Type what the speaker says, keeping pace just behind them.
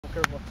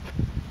curveball.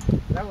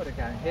 That would have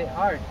gotten hit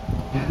hard.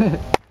 How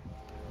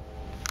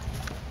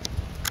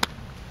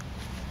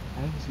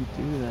did you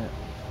do that?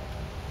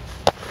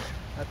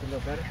 That's a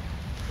little better.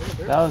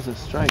 That was a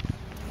strike.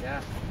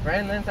 Yeah, right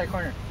in the inside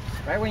corner.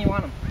 Right when you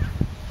want them.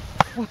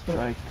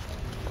 Strike.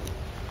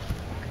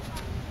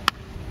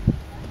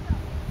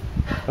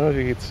 I don't know if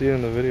you could see it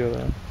in the video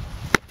though.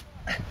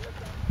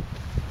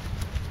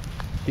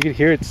 You could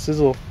hear it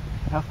sizzle.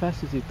 How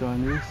fast is he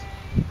throwing these?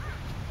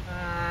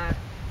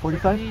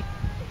 45? 45?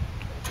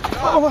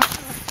 Oh!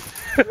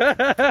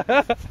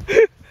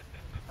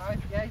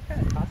 Yeah, he's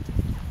kind of tossed.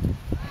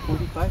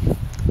 45?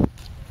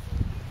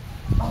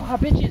 Oh, how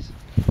bitches!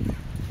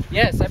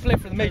 Yes, I play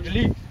for the major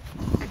league.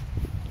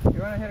 You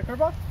want to hit a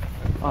curveball?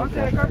 Oh,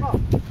 Hit a God.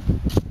 curveball.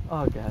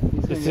 Oh, God.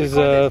 This is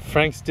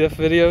Frank's diff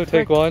video,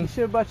 take one. You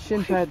should have bought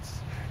shin pads.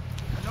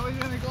 I know he's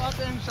going to go out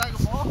there and strike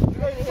a ball.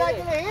 He's not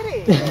going to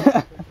hit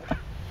it.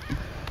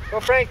 Go,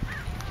 Frank.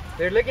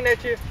 They're looking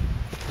at you.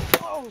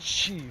 Oh,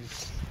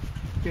 jeez.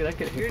 Dude, I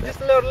could hit You're that.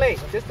 just a little late.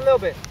 Just a little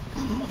bit.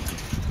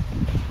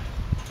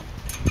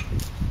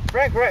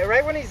 Frank,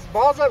 right when his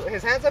balls up,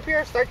 his hands up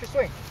here, start your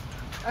swing.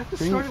 I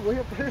just started way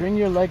up there. Bring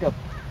your leg up.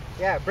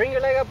 Yeah, bring your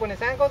leg up. When his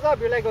hand goes up,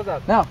 your leg goes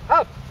up. Now.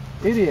 Up.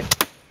 Idiot.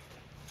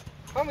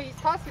 Homie, he's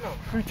tossing them.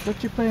 Frank,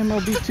 don't you play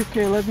MLB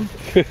 2K11?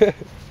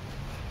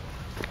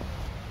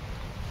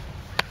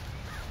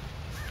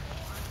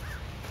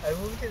 I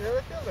moved to the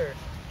other fielder.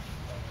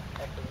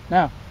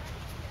 Now.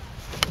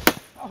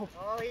 Oh,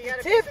 he got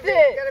a piece tipped of it.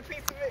 it. He got a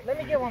piece of it. Let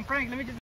me get one, Frank. Let me just